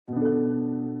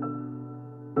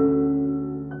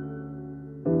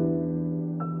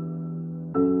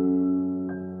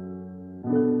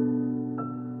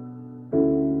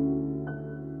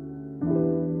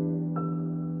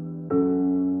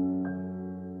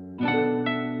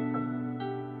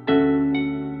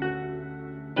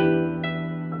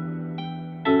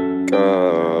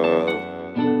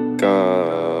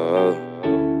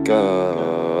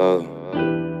Go.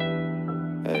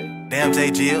 Hey. Damn,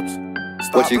 J Jibs.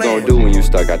 What you gon' do when you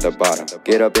stuck at the bottom?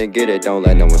 Get up and get it, don't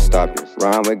let no one stop you.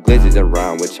 Rhyme with glizzies and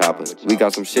rhyme with choppers. We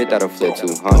got some shit that'll flip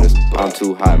 200s. I'm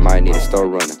too hot, might need to start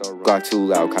running. Glock too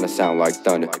loud, kinda sound like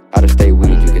thunder. Out of state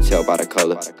weed, you can tell by the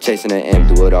color. Chasing an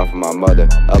M, do it off of my mother.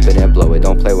 Up it and blow it,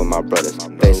 don't play with my brothers.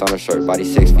 Face on a shirt, body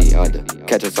 6 feet under.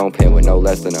 Catch us on pin with no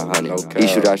less than 100. He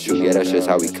shoot, I shoot, yeah, that's just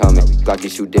how we coming. Glocky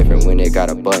shoot different when it got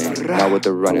a button. Now with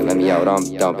the running, let me out, I'm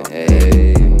dumping.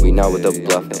 Hey, we know with the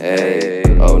bluffing. Hey,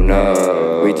 oh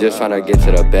no, we just tryna get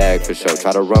to the bag for sure.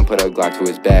 Try to run, put a Glock to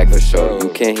his back for sure. You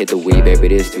can't hit the weed, baby,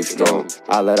 it is too strong.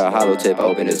 I let a hollow tip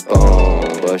open his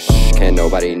bone, but shh, can't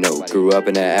nobody know. Grew up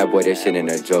in that app, boy, this shit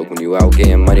ain't a joke. When you out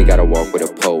getting money, gotta walk with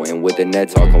a pole. And with the net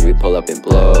talk, when we pull up and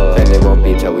blow, and they won't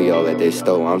be till we all at they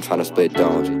stole. I'm tryna split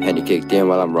domes, and he kicked in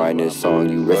while I'm writing this song.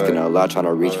 You risking a lot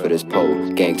tryna reach for this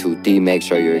pole. Gang too deep, make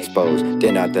sure you're exposed.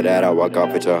 Then after that, I walk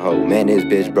off with your hoe. Man, this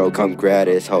bitch, bro, come grab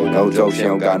this hoe. No joke, she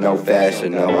don't got no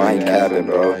fashion, no, I ain't capping,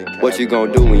 bro. What you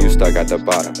gon' do when you stuck at the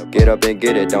bottom? Get up and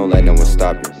get it, don't let no one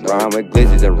stop you. Rhyme with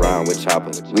glizzies and rhyme with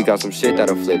choppers. We got some shit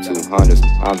that'll flip 200s.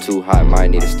 I'm too hot, might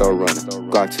need to start running.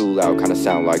 Glock too loud, kinda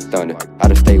sound like thunder.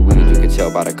 Out of state weed, you can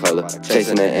tell by the color.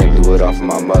 Chasing an M, do it off of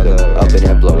my mother. Up it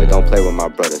and blow it, don't play with my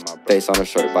brothers. Face on a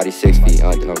shirt, body 6 feet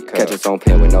under. Catch us on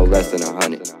pin with no less than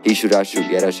 100. He shoot, I shoot,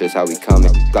 yeah, that's just how we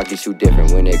coming. Glocky shoot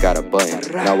different when it got a button.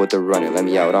 Now with the running, let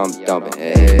me out, I'm dumping.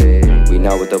 Hey, we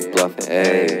know with the bluffing.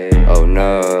 Hey, oh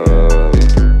no.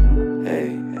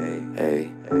 Hey,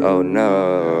 hey, oh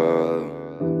no.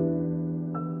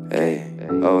 Hey,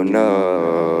 oh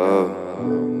no.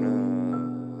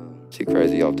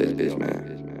 Tcrazy off this bitch,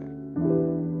 man.